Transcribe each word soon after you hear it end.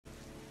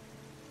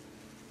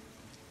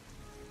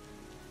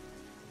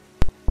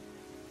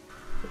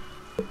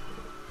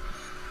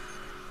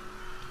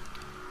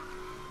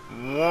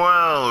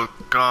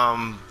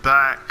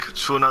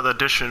to another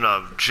edition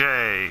of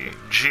JGB.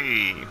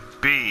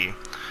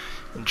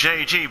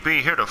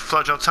 JGB here to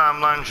flood your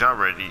timelines. Y'all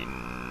already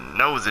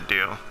know the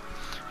deal.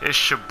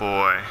 It's your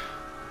boy,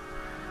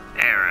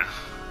 Aaron.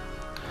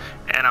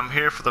 And I'm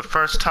here for the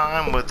first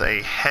time with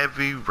a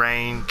Heavy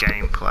Rain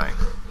gameplay.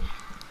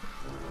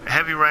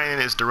 Heavy Rain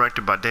is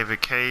directed by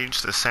David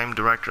Cage, the same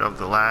director of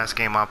the last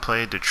game I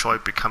played,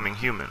 Detroit Becoming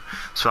Human.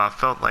 So I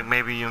felt like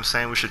maybe, you know what I'm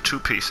saying, we should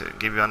two-piece it,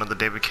 give you another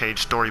David Cage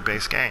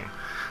story-based game.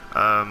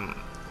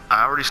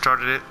 I already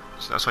started it,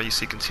 so that's why you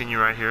see continue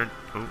right here.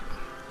 Ooh.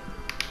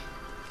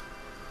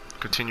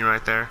 Continue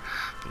right there.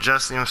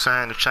 Just, you know what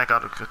I'm saying, to check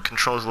out the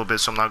controls a little bit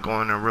so I'm not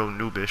going in real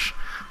noobish.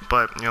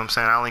 But, you know what I'm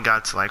saying, I only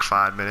got to like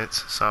 5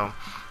 minutes, so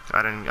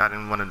I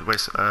didn't want to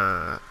waste,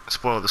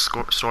 spoil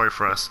the story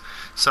for us.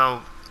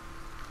 So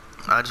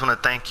I just want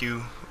to thank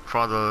you for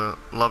all the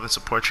love and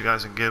support you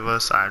guys can give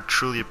us. I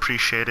truly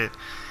appreciate it.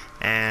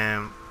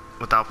 And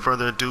without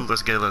further ado,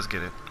 let's get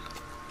it.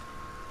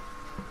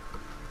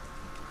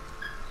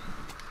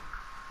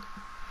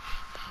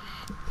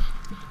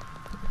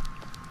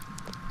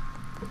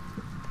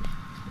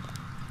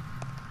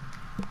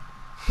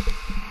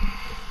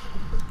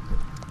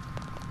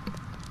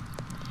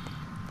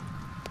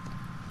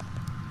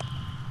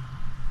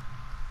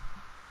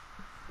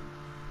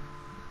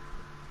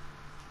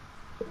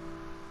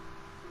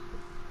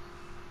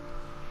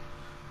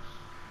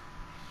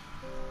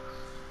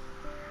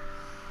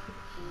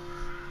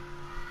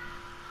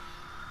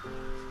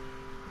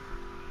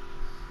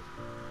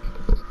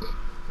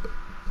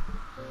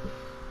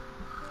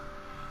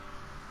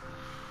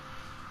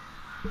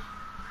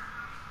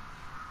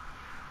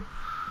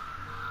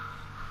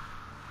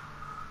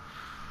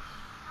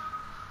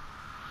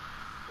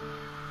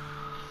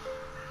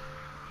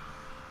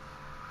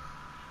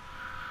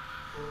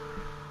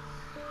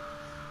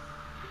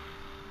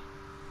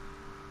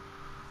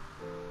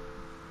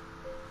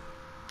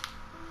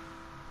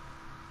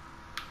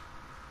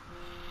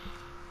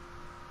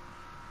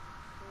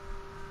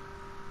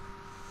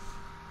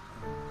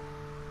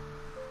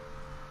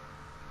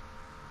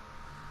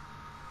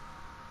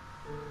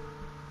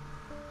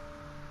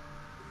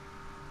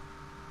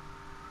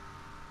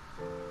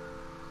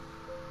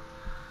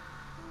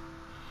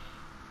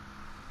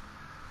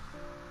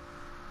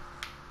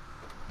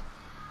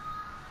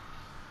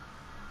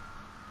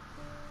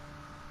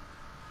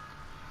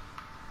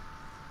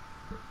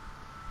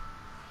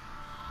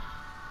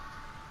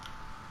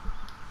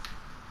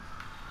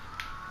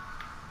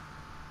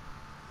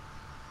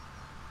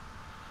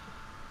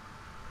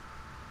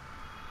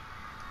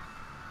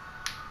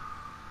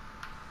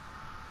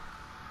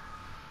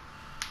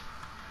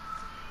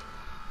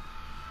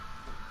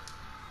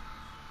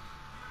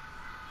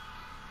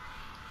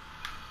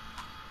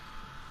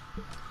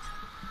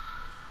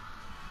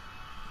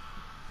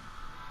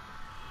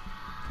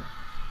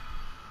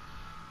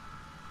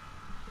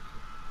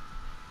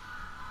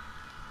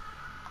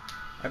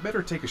 I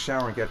better take a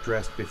shower and get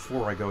dressed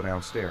before I go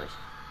downstairs.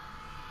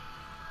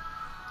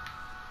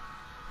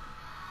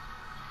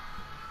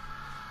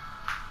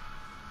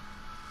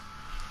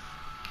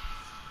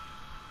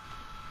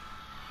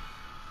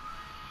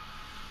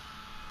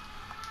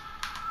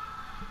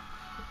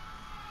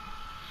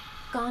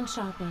 Gone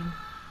shopping.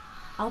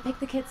 I'll pick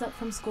the kids up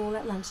from school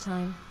at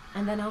lunchtime,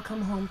 and then I'll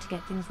come home to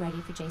get things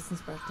ready for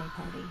Jason's birthday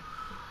party.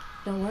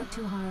 Don't work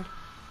too hard.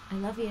 I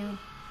love you.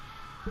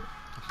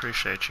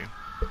 Appreciate you.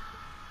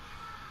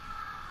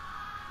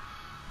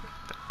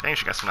 Dang,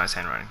 she got some nice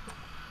handwriting.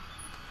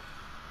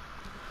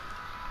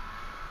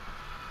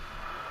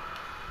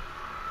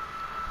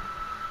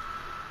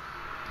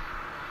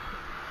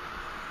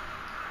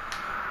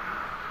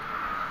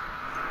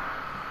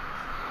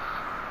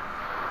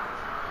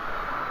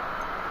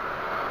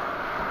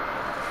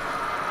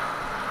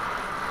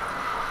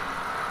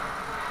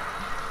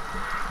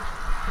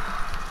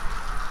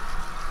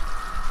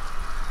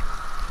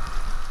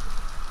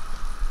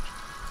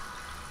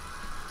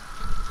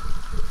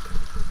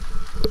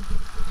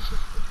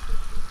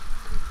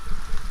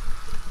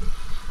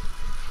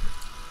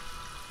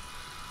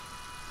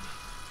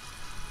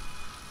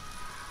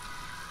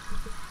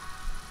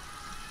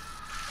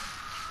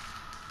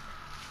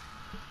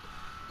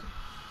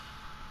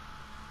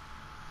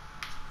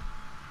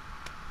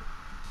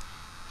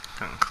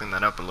 Kind of clean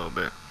that up a little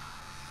bit.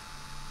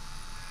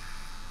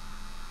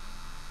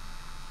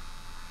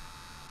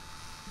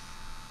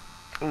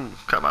 Ooh,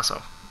 cut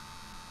myself.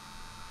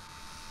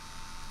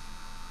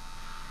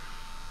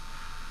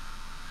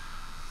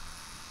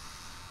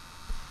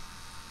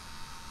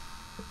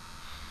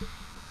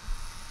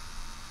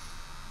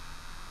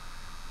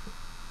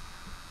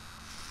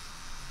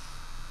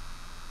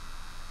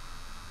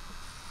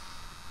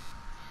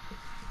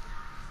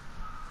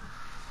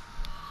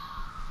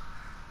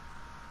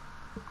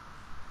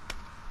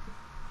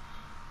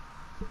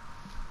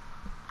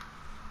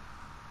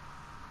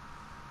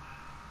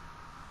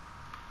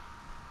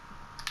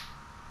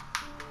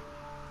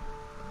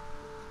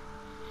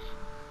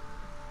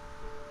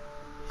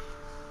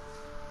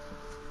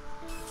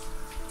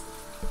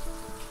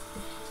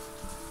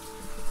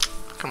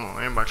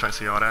 Anybody trying to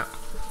see all that?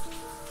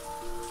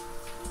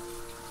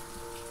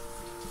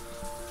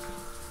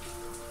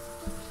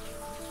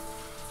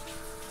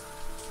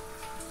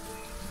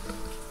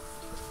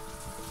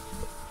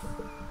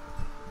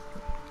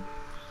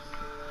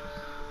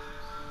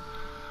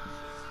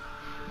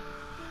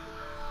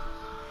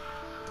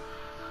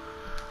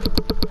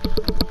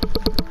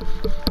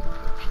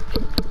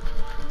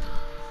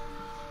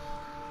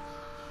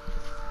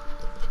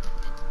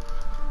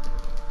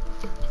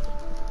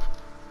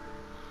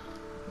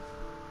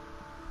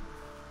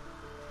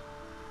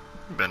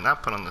 You better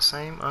not put on the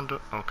same under.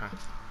 Okay.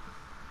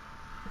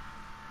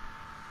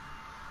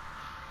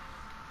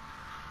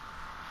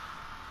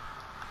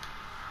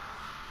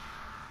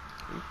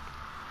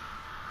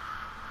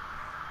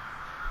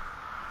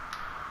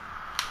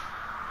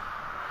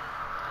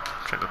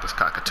 Check out this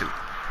cockatoo.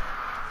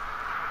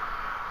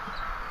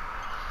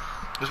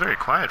 It's very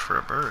quiet for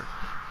a bird.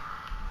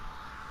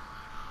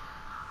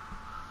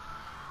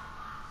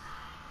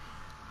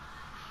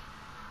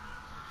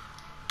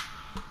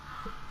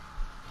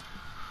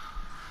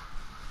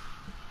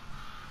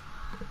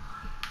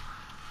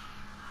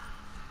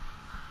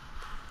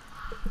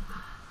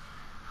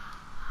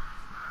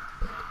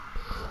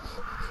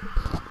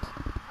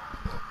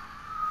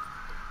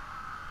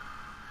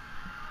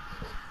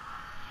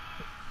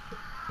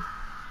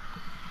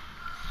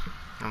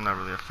 I'm not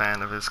really a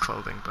fan of his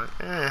clothing, but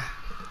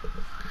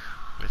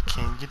what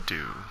can you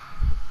do?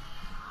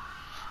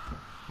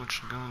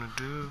 What you gonna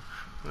do?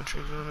 What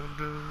you gonna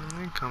do when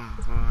they come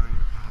for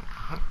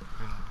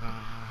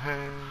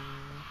you?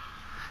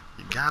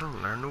 You gotta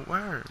learn the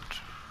words.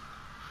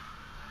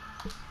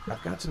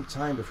 I've got some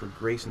time before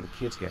Grace and the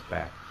kids get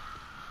back.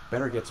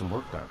 Better get some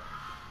work done.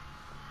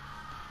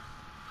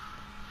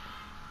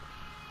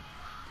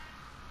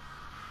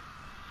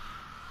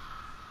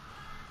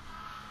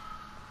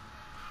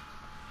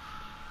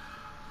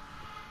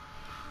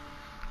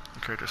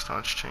 Character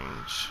styles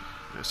change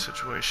this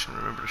situation.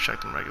 Remember to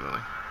check them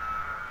regularly.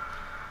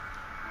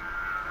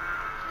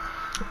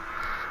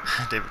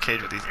 David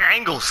Cage with these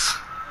angles.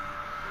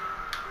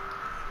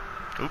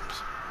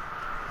 Oops.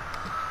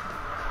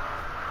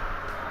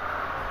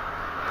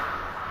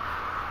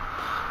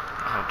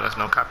 I hope there's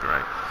no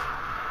copyright.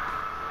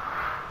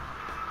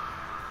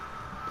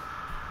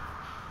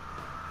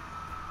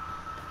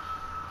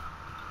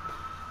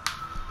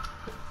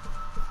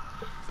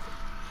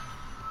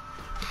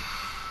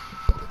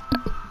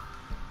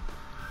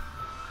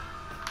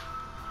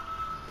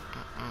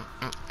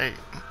 Hey,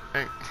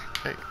 hey,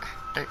 hey, hey,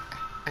 hey,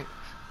 hey,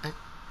 hey, hey,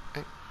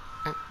 hey,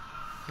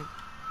 hey.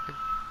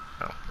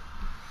 Oh,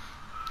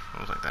 it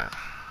was like that.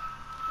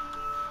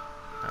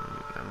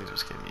 That means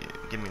it's getting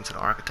me into the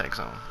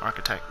architecture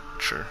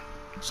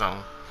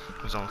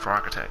zone for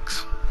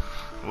architects.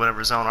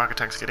 Whatever zone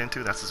architects get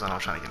into, that's the zone I'm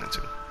trying to get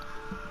into.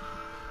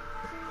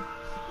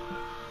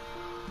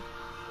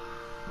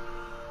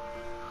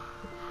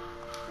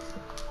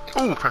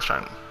 Ooh, press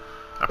triangle.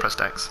 I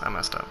pressed X. I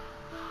messed up.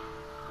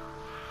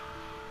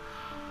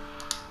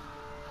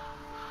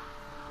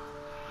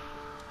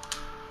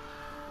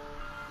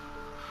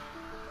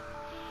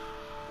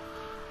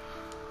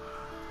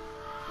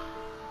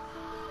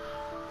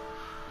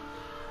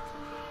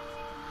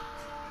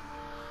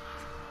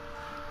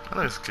 That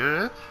looks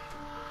good.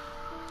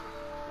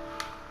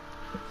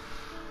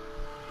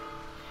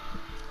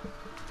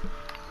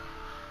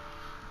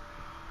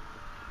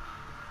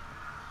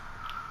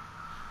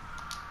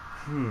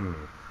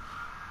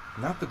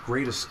 Not the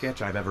greatest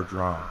sketch I've ever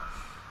drawn.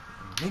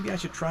 Maybe I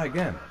should try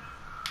again.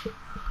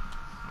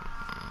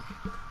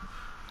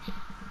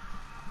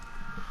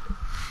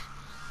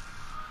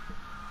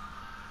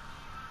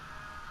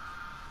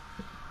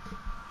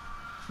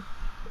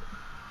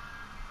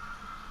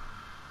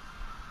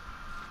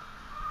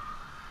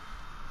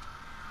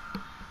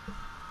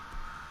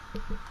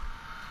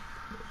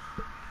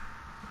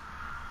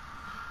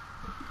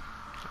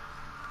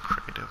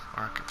 Creative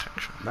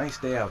architecture. Nice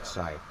day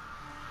outside.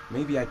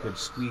 Maybe I could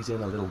squeeze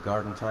in a little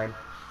garden time.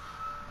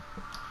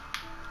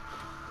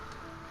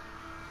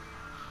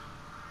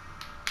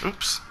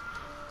 Oops.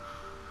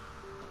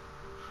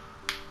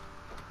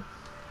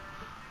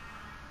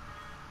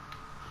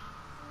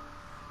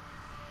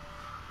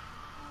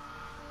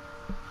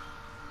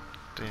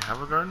 Do you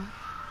have a garden?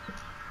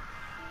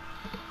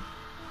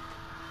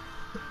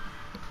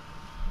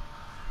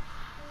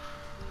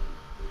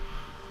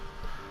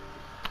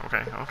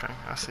 Okay, okay,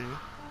 I see you.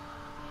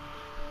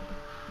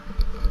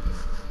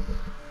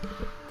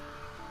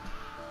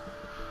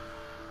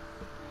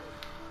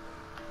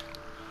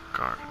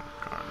 Garden.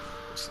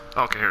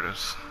 Okay, here it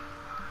is.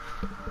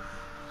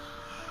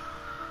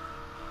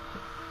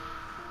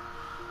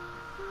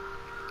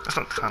 That's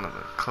not kind of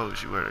the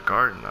clothes you wear to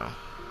garden, though.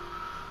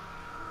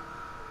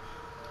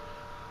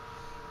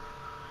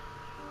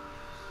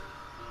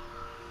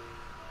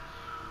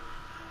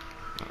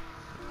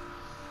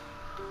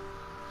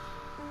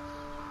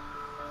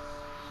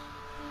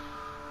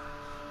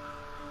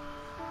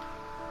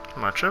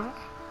 Am I tripping?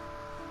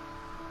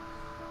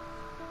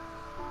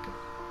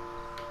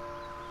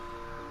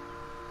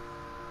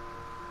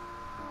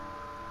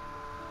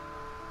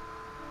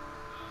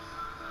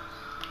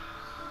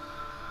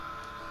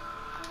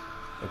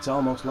 It's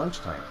almost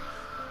lunchtime.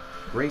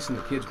 Grace and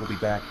the kids will be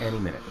back any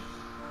minute.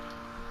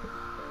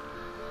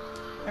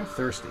 I'm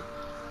thirsty.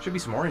 Should be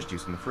some orange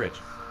juice in the fridge.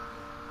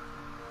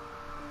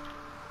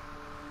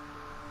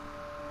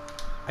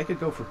 I could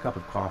go for a cup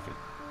of coffee.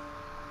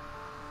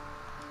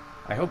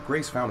 I hope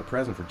Grace found a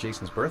present for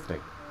Jason's birthday.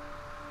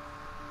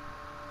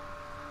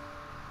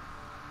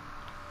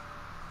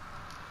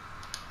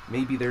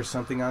 Maybe there's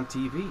something on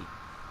TV.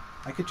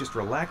 I could just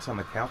relax on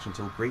the couch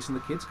until Grace and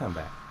the kids come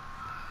back.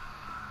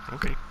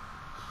 Okay.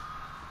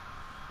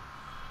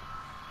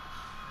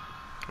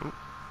 Ooh.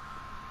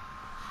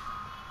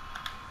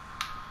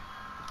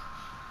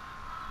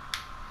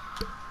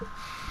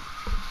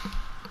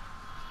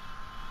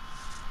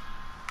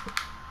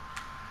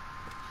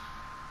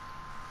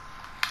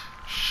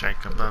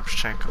 Shake 'em up,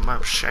 shake 'em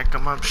up, shake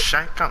 'em up,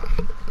 shake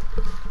 'em.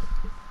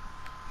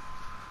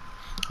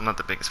 I'm not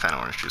the biggest fan of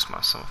orange juice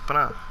myself,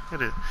 but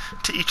it is.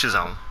 To each his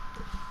own.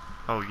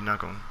 Oh, you're not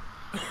going.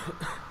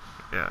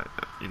 Yeah,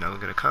 you know,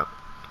 get a cup.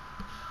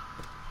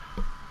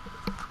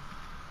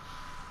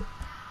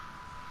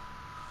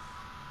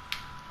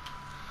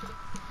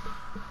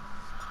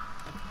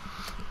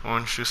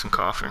 Orange juice and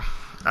coffee.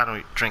 I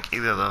don't drink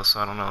either of those, so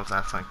I don't know if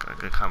that's like a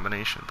good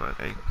combination, but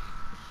hey.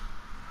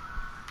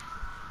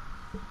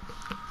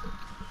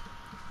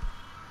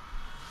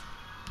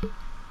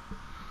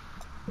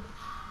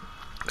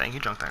 Dang, you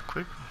drunk that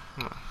quick?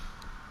 Come on.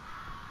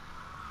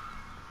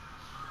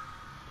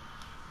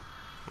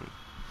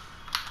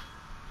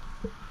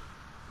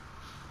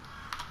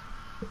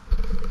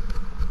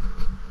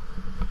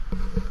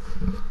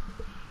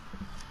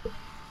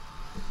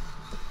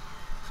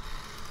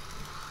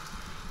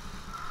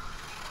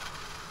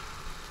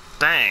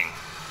 Dang.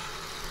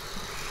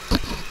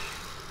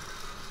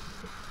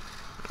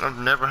 I've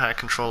never had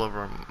control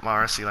over my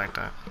RC like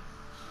that.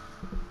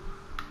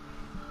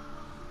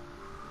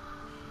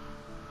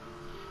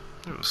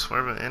 It was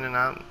swerving in and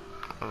out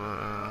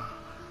of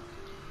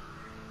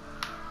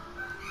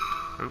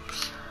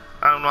oops.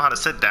 I don't know how to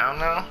sit down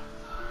now.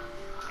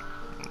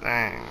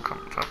 Dang,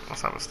 what type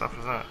of stuff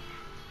is that?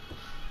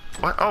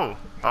 What? Oh,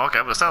 okay,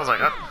 but it sounds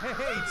like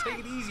Hey, take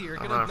it easy, you're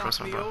gonna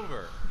knock me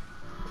over.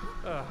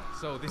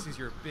 So this is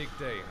your big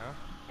day, huh?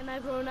 Am I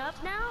grown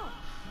up now?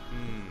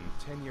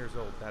 10 years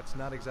old, that's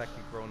not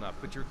exactly grown up,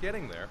 but you're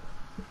getting there.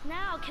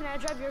 Now, can I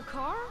drive your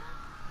car?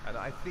 And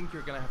I think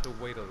you're gonna have to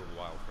wait a little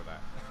while for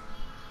that.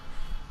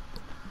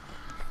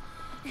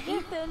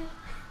 Ethan,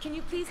 can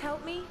you please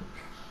help me?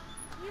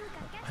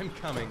 I'm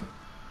coming.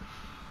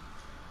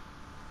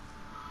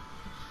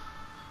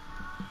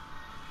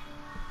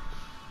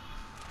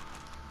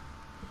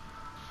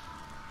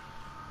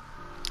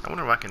 I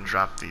wonder if I can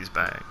drop these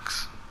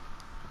bags.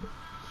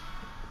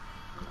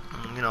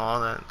 You know, all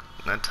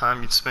that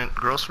time you spent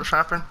grocery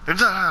shopping?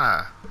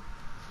 I've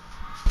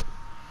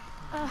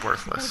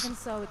Worthless. been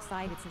so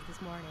excited since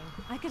this morning.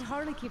 I could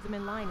hardly keep them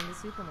in line in the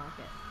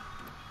supermarket.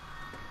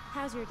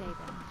 How's your day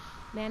been?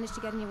 Managed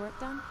to get any work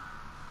done?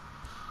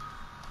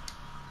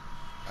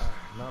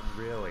 Not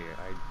really.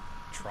 I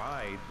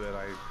tried, but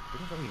I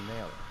didn't really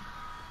nail it.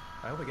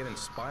 I only get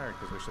inspired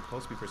because we're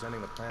supposed to be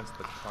presenting the plans to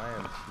the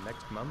client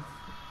next month.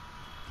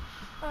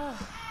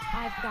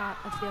 I've got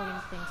a billion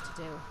things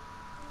to do.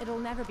 It'll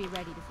never be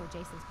ready before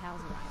Jason's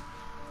pals arrive.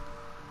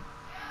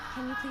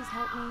 Can you please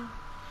help me?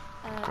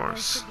 Of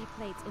course. There should be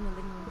plates in the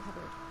living room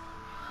cupboard.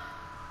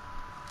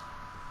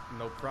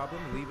 No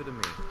problem, leave it to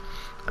me.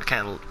 I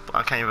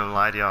can't even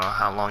lie to y'all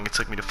how long it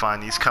took me to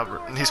find these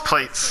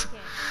plates.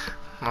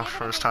 My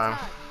first time.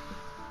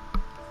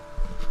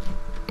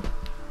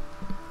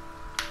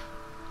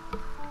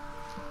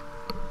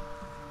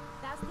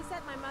 That's the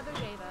set my mother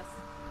gave us.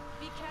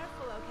 Be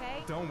careful,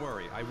 okay? Don't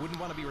worry, I wouldn't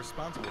want to be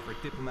responsible for a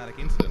diplomatic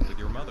incident with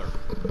your mother.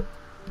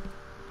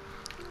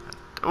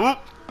 Oop!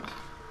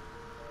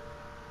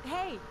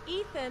 Hey,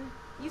 Ethan,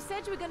 you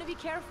said you were gonna be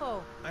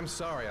careful. I'm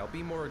sorry, I'll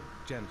be more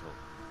gentle.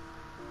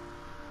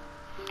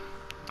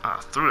 Ah,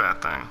 through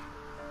that thing.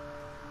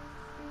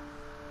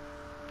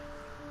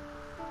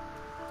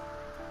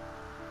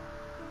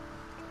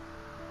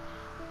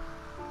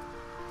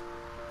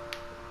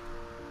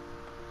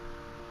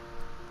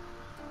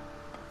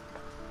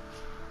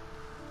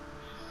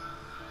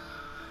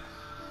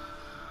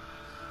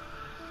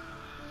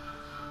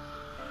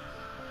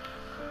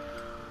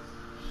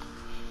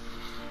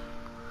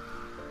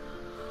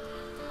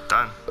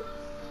 Done.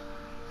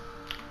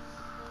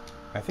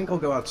 I think I'll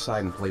go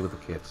outside and play with the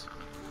kids.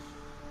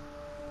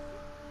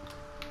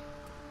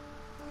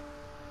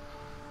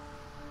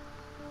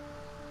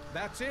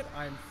 That's it,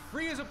 I'm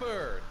free as a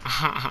bird.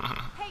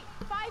 Hey,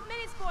 5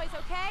 minutes, boys,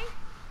 okay?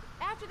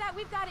 After that,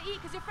 we've got to eat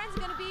because your friends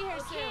are gonna be here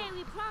soon. Okay,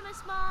 we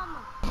promise, Mom.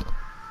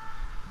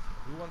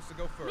 Who wants to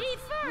go first? Me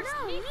first.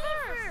 No, me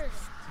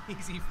first.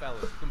 Easy,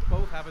 fellas, you can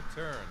both have a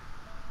turn.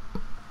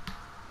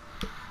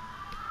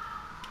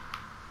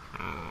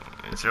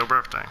 It's your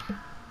birthday.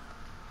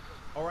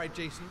 All right,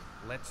 Jason,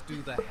 let's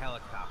do the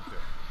helicopter.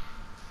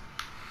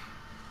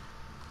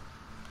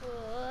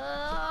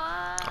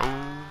 Oh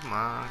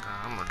my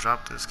god, I'm gonna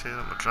drop this kid,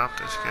 I'm gonna drop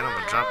this kid, I'm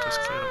gonna drop this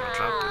kid, I'm gonna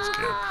drop this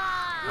kid.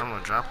 I'm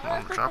gonna drop him,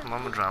 I'm gonna drop him,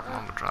 I'm gonna drop him,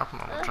 I'm gonna drop him,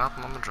 I'm gonna drop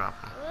him, I'm gonna drop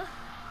him.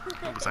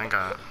 Ooh, thank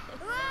God.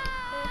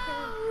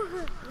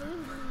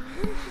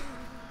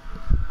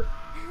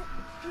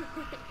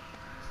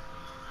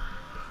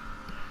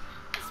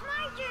 It's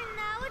my turn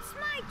now. It's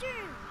my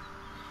turn.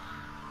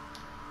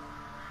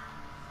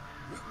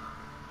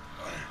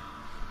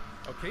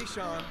 Okay,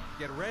 Sean,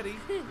 get ready.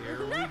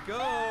 Here we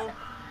go.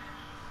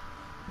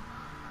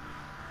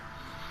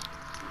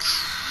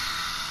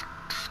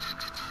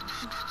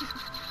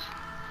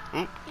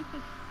 Oop.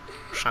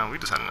 Sean, we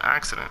just had an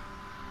accident.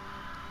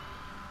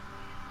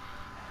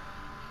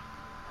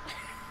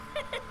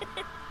 I'm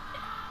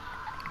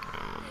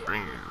gonna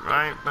bring you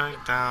right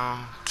back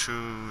down to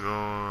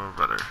your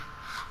rudder.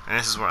 And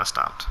this is where I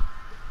stopped.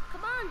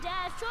 Come on,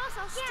 Dad. Show us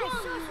how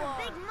strong you are.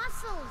 Big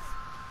muscles.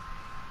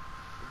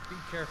 Be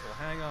careful,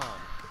 hang on.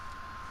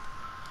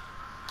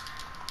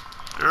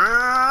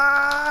 Ah!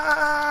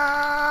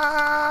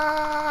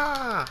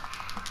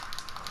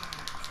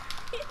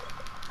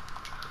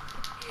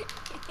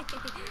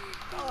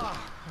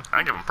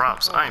 I give him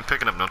props. I ain't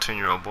picking up no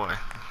 10-year-old boy.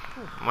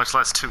 Much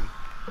less 2.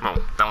 Well,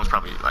 that one's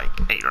probably like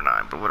 8 or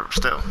 9, but whatever,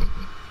 still.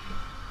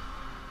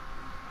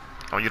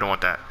 Oh, you don't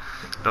want that.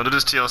 Don't do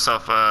this to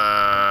yourself,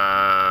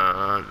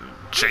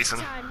 Jason.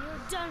 This time you're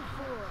done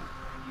for.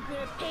 You're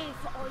gonna pay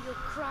for all your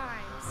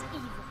crimes,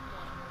 evil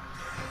one.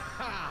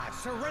 Ha!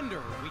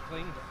 Surrender,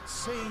 weakling.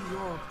 Say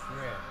your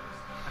prayers.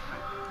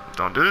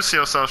 Don't do this to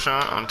yourself,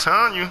 Sean. I'm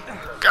telling you.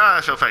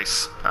 Gosh, your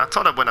face. I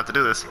told that boy not to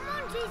do this. Come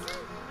on, Jason.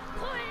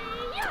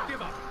 Hi-ya!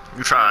 Give up.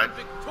 You tried.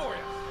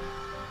 Victorious.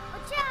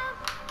 Watch out.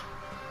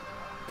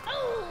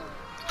 Oh!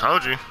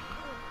 Told you.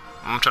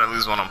 I'm gonna try to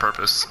lose one on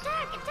purpose.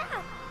 Attack!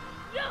 Attack!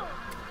 Yo!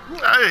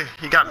 Hey,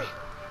 he got me.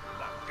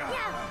 Yeah,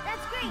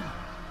 that's great.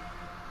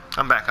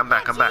 I'm back, I'm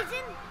back, I'm back.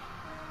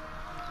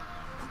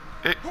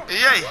 Jason.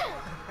 Yay!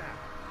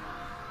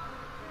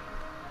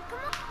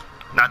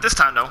 Not this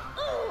time, though.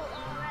 Oh,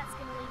 that's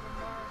gonna leave a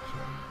mark.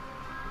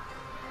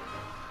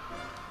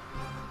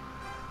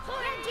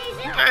 Yeah,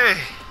 Jason. Hey,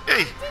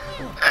 hey,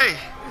 hey.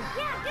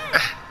 Yeah,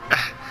 good.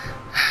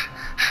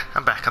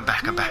 I'm back, I'm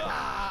back, I'm back.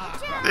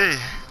 Hey,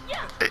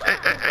 Yeah. hey, hey,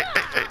 hey, hey,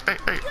 hey, hey,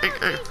 hey, hey,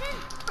 hey.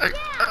 Hey,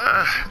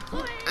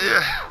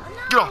 yeah.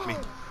 Get off me.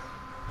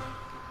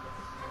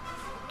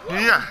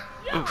 Yeah.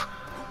 Oof.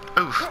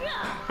 Oof.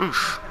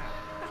 Oof.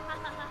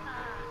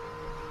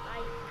 I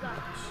got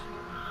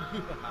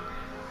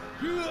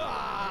you.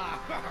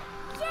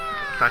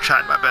 I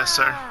tried my best,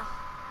 sir.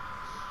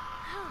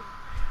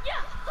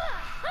 Yeah.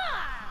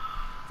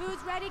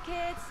 Food's ready,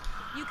 kids.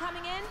 You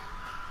coming in?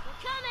 We're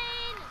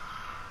coming.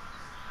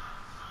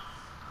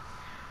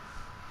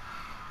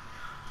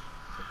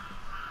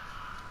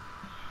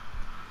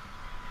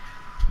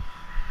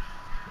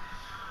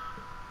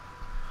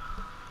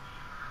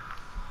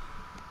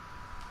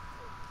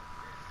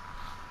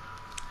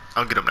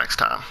 I'll get him next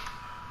time.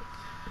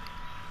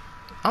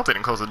 I hope they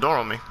didn't close the door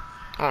on me.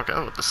 I don't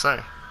know what to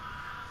say.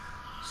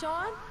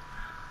 Sean?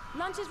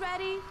 Lunch is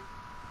ready.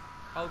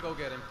 I'll go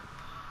get him.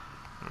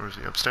 Or is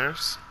he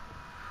upstairs?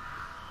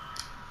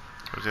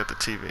 Or is he at the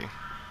TV?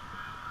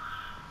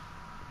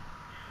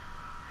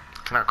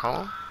 Can I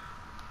call him?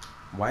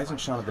 Why isn't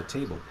Sean at the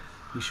table?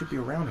 He should be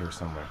around here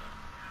somewhere.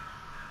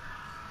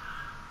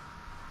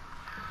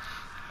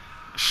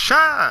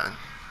 Sean!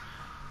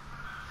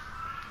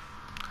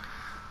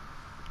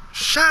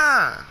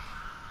 Sean!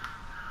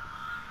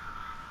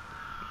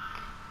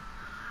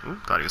 Ooh,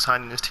 thought he was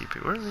hiding in his teepee.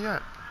 Where is he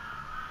at?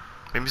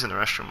 Maybe he's in the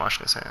restroom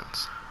washing his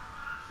hands.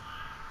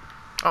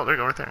 Oh, there you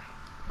go, right there.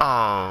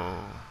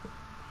 Oh.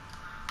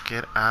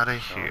 Get out of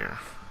here.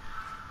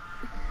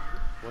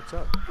 What's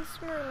up?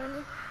 It's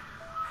Merlin.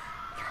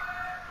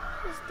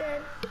 He's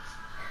dead. It's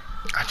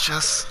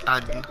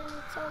Dead and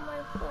it's all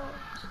my fault.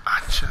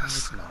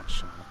 It's not,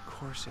 Sean. Of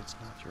course it's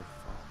not your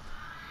fault.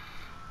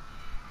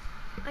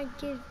 I'd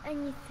give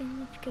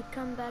anything if you could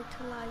come back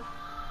to life.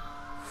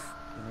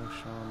 You know,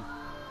 Sean,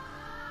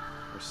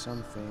 there's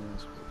some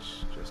things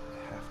which just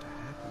have to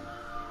happen.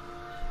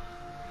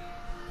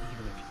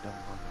 Even if you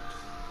don't want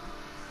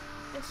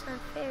it. It's not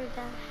fair,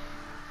 Dad.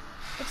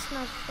 It's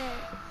not fair.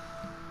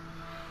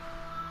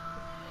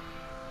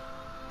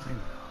 I know.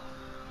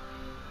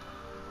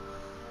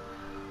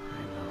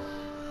 I know.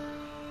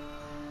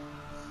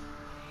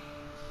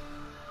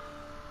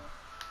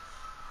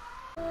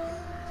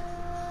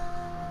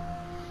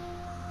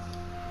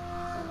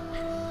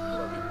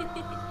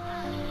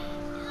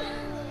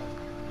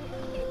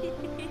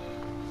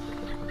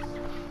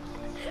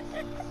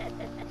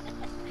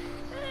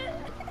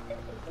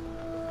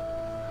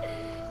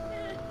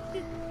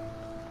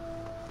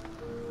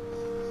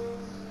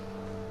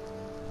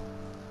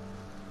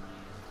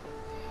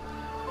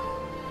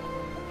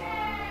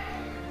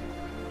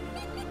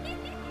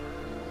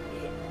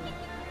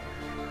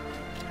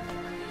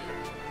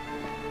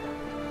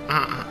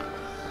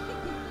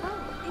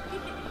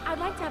 I'd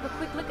like to have a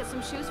quick look at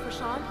some shoes for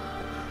Sean.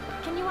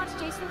 Can you watch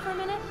Jason for a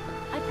minute?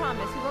 I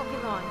promise, we won't be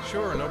long.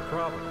 Sure, no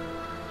problem.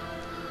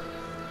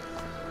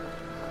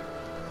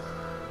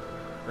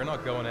 We're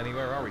not going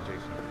anywhere, are we,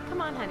 Jason?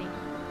 Come on, honey.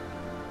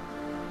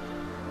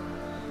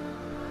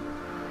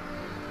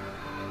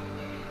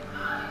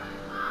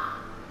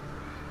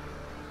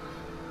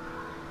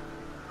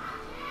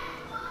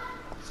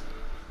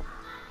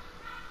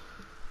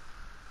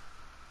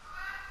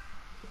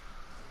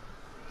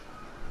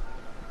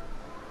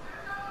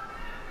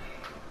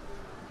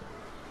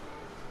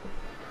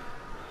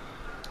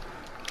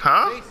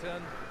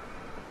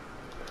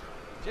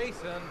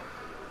 Jason.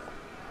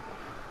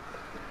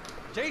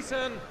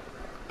 Jason.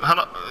 Hold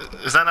on.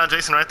 Is that not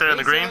Jason right there in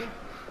the green?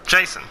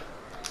 Jason.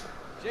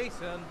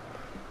 Jason.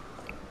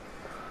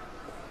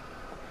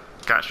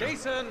 Gotcha.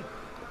 Jason.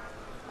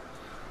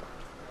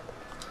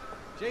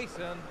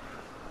 Jason.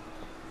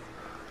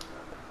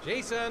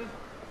 Jason.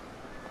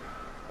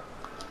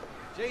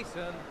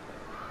 Jason.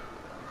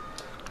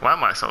 Why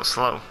am I so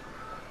slow?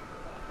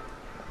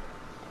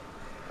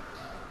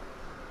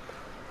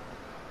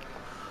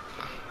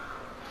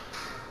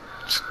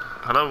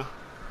 Hello?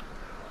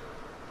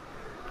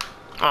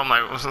 Oh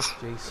my, what's this?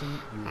 Jason,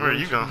 Where are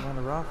really you going? shouldn't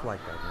wander off like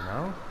that, you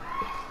know?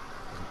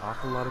 There's an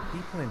awful lot of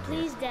people in here.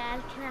 Please,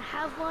 Dad, can I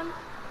have one?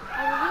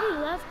 I would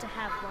really love to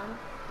have one.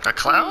 A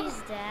cloud?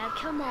 Please, Dad,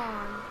 come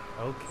on.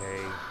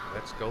 Okay,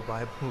 let's go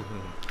buy a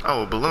balloon.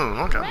 Oh, a balloon.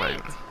 Okay, Great.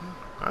 like,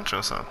 that's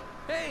what's up.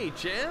 Hey,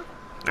 champ.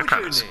 That What's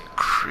kind your of name?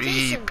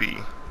 creepy.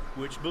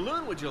 Which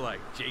balloon would you like,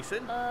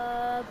 Jason?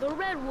 The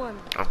red one.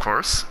 Of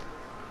course.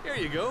 Here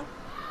you go.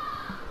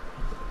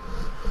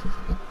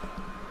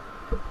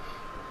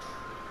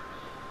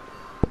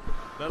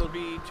 That'll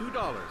be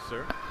 $2,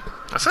 sir.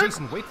 That's it.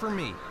 Jason, wait for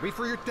me. Wait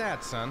for your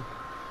dad, son.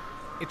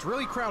 It's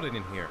really crowded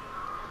in here.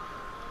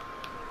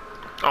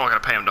 Oh, I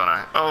gotta pay him, don't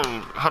I? Oh,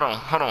 hold on,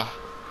 hold on.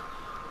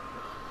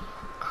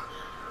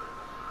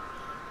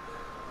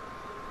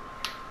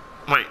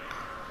 Wait.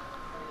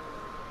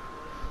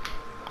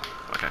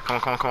 Okay, come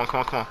on, come on, come on, come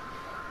on, come on.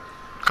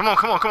 Come on,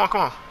 come on, come on,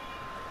 come on.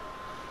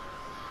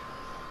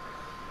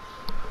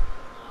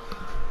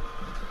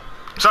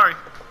 Sorry.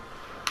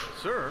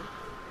 Sir,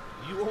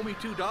 you owe me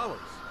 $2.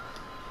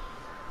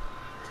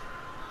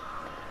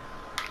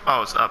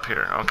 Oh, it's up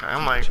here. Okay,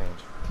 I'm like, Change.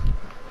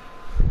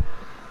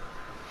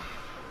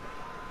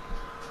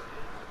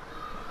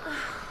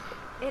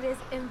 It is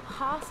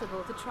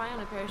impossible to try on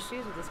a pair of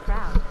shoes with this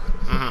crowd.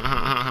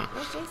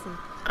 Where's Jason?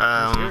 He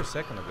was here a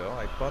second ago.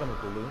 I bought him a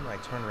balloon. I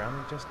turned around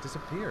and he just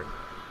disappeared.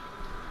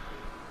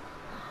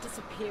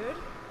 Disappeared?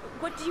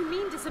 What do you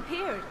mean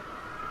disappeared?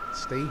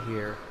 Stay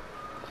here.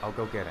 I'll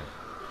go get him.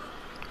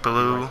 Be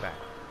blue. right back.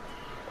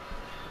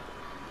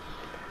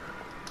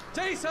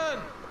 Jason!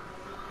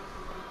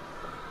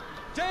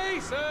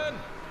 Jason!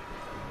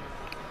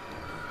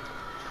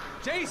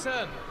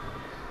 Jason!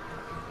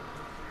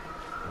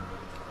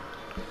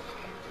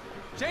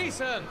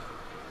 Jason!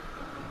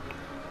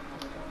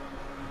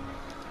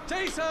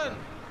 Jason!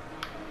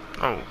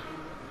 Oh,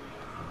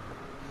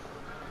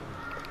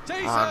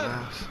 Jason!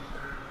 oddness.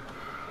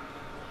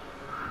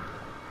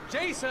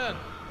 Jason!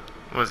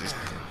 What is he?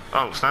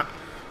 Oh, snap.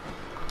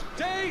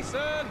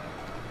 Jason!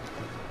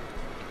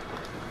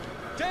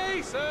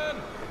 Jason!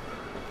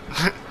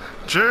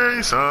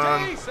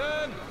 Jason.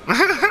 Jason!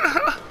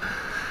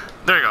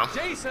 There you go.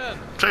 Jason!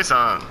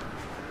 Jason.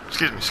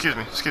 Excuse me, excuse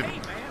me, excuse me.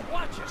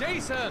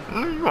 Jason!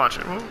 You watch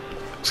it. Well,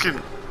 excuse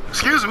me.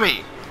 Excuse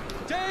me.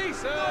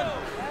 Jason!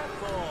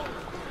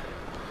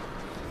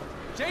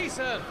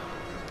 Jason!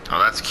 Oh,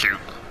 that's cute.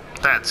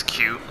 That's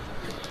cute.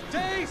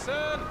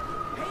 Jason!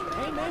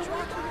 Hey man,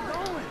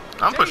 where you going?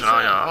 I'm pushing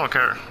all y'all. I don't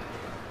care.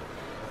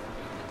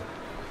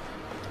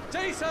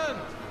 Jason!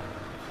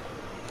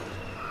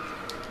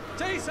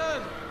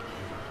 Jason!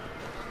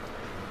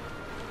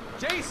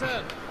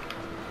 Jason!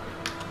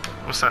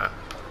 What's that?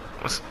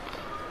 What's?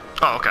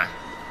 Oh, okay.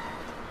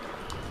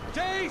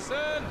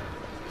 Jason!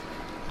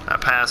 I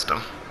passed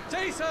him.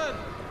 Jason!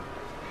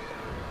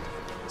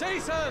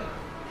 Jason!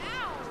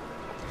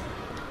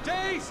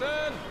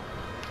 Jason!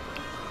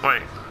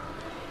 Wait.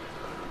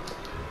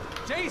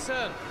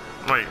 Jason!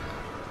 Wait.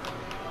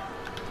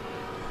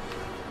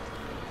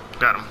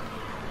 Got him.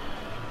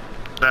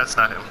 That's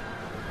not him.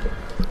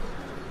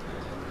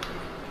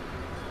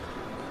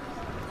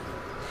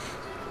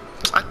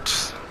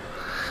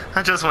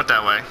 I just went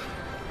that way.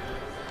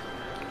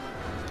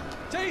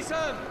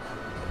 Jason!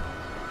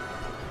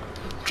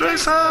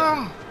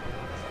 Jason!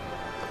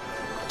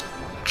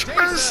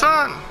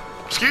 Jason!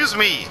 Excuse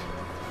me.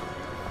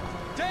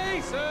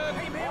 Jason!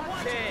 Hey man,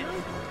 watch it!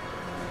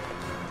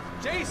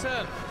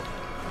 Jason!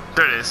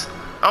 There it is.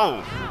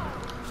 Oh.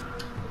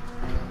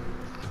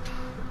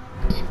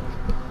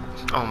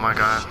 Oh my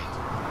god.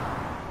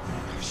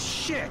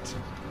 Shit!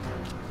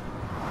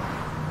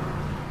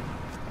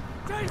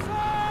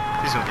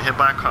 He's gonna get hit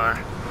by a car.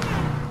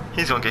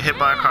 He's gonna get hit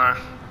by a car.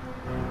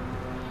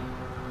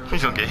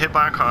 He's gonna get hit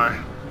by a car.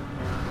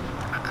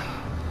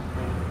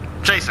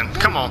 Jason,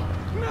 come on.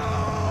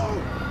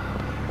 No!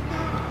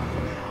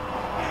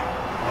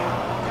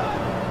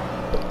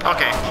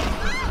 Okay.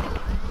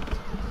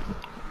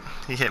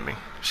 He hit me.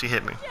 She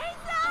hit me.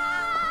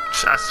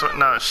 I swear,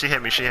 no, she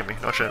hit me. She hit me.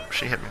 Don't trip.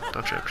 She hit me.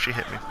 Don't trip. She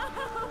hit me.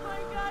 Oh my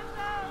god,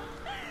 no!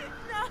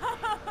 No!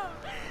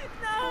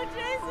 No,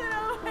 Jason!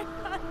 Oh my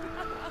god,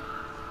 no!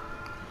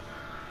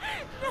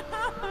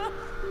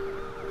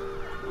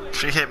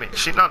 She hit me.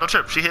 No, don't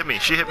trip. She hit me.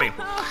 She hit me.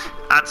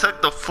 I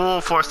took the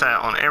full force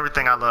out on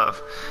everything I love.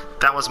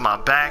 That was my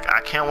back. I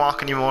can't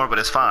walk anymore, but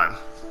it's fine.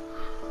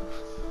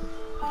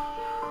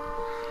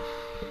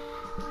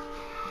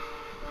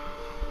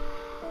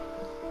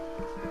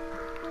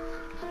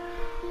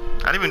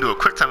 I I didn't even do a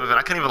quick time event.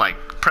 I couldn't even like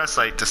press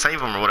like to save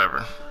them or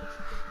whatever.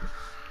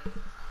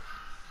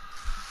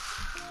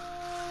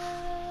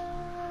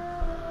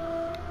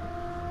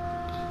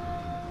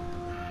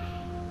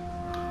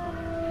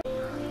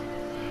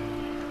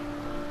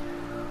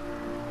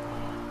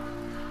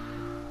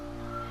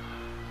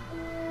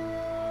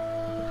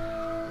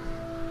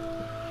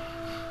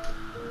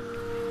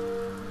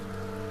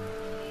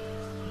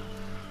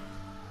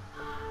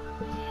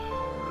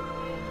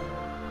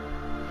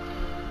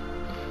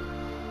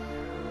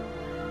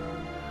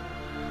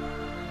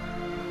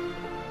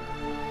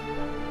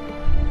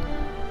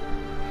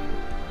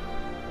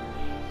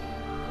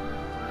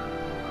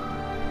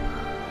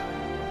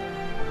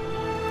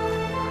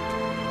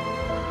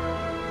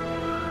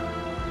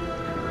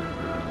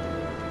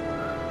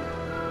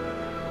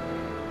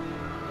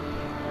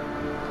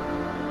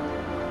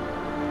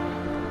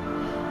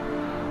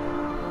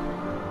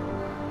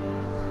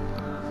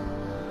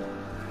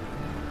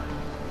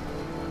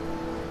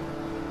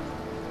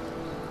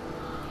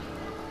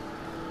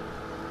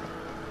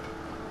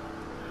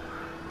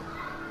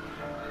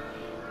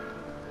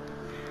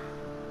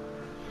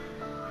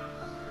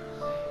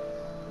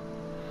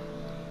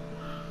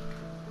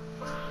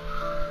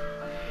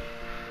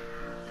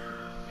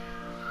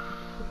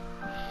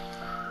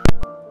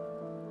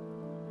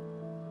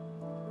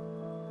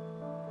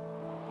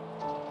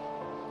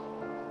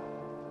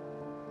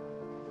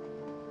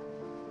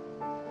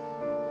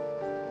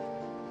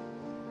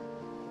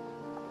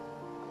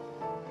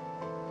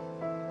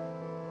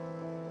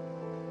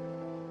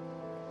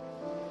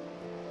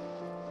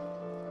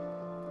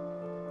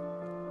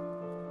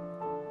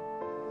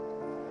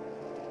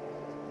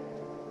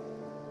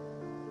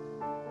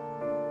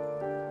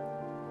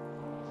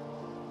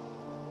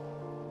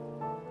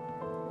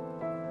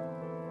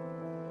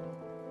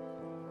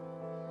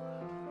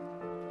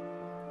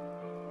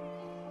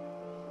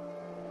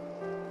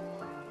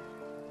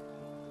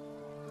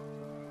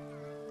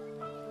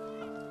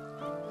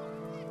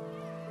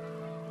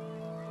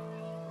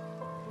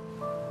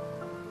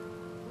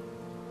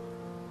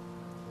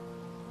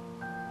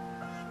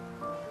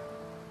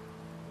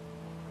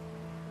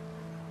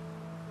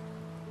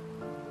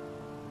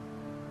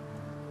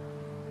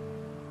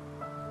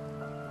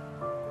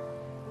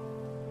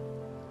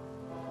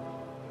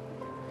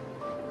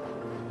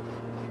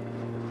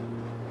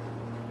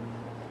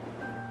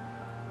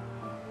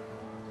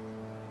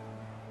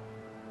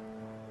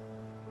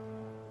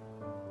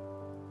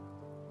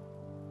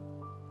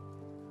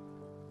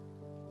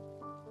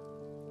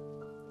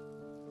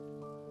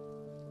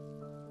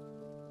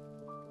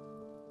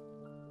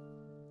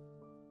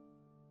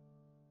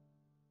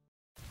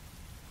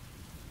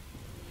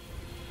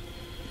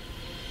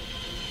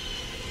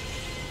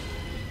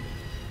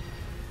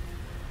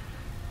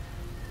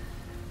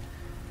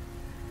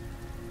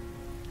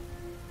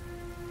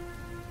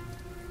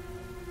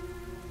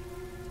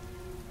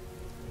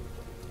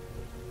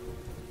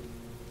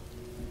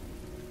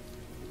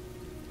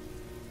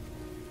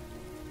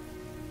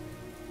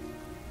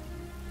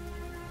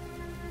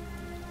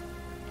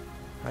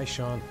 Hi,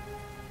 Sean.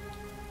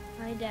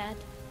 Hi, Dad.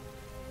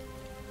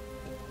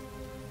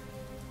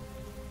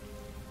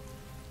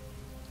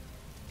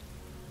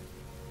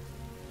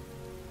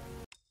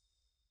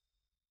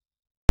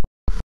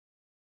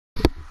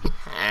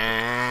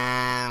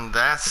 And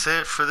that's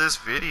it for this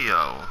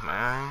video,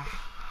 man.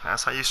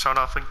 That's how you start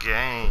off a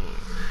game.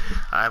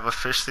 I've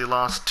officially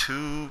lost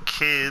 2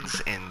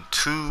 kids in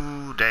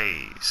 2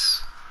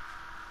 days.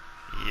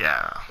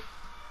 Yeah.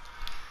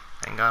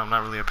 Thank God I'm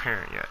not really a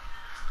parent yet.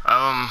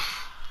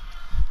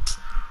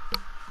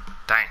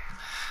 Dang.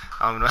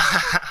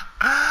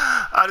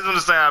 I just want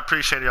to say I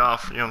appreciate y'all,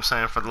 you know what I'm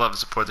saying, for the love and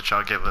support that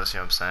y'all give us, you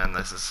know what I'm saying.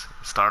 This is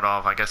start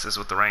off, I guess this is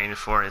what the rain is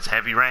for. It's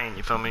heavy rain,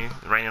 you feel me?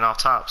 Raining off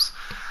tops.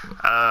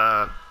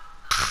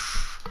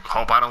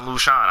 Hope I don't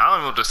lose Sean. I don't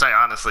even know what to say,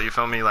 honestly, you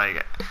feel me?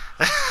 Like,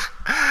 this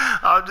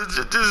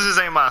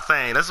just ain't my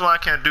thing. That's why I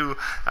can't do,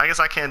 I guess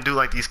I can't do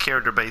like these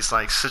character-based,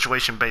 like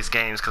situation-based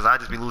games, because I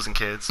just be losing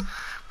kids.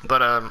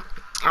 But,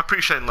 I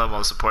appreciate and love all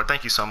the support.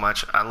 Thank you so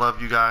much. I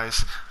love you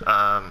guys.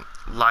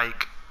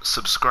 Like,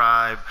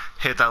 subscribe,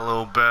 hit that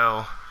little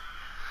bell.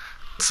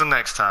 Till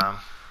next time.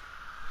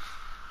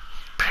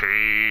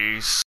 Peace.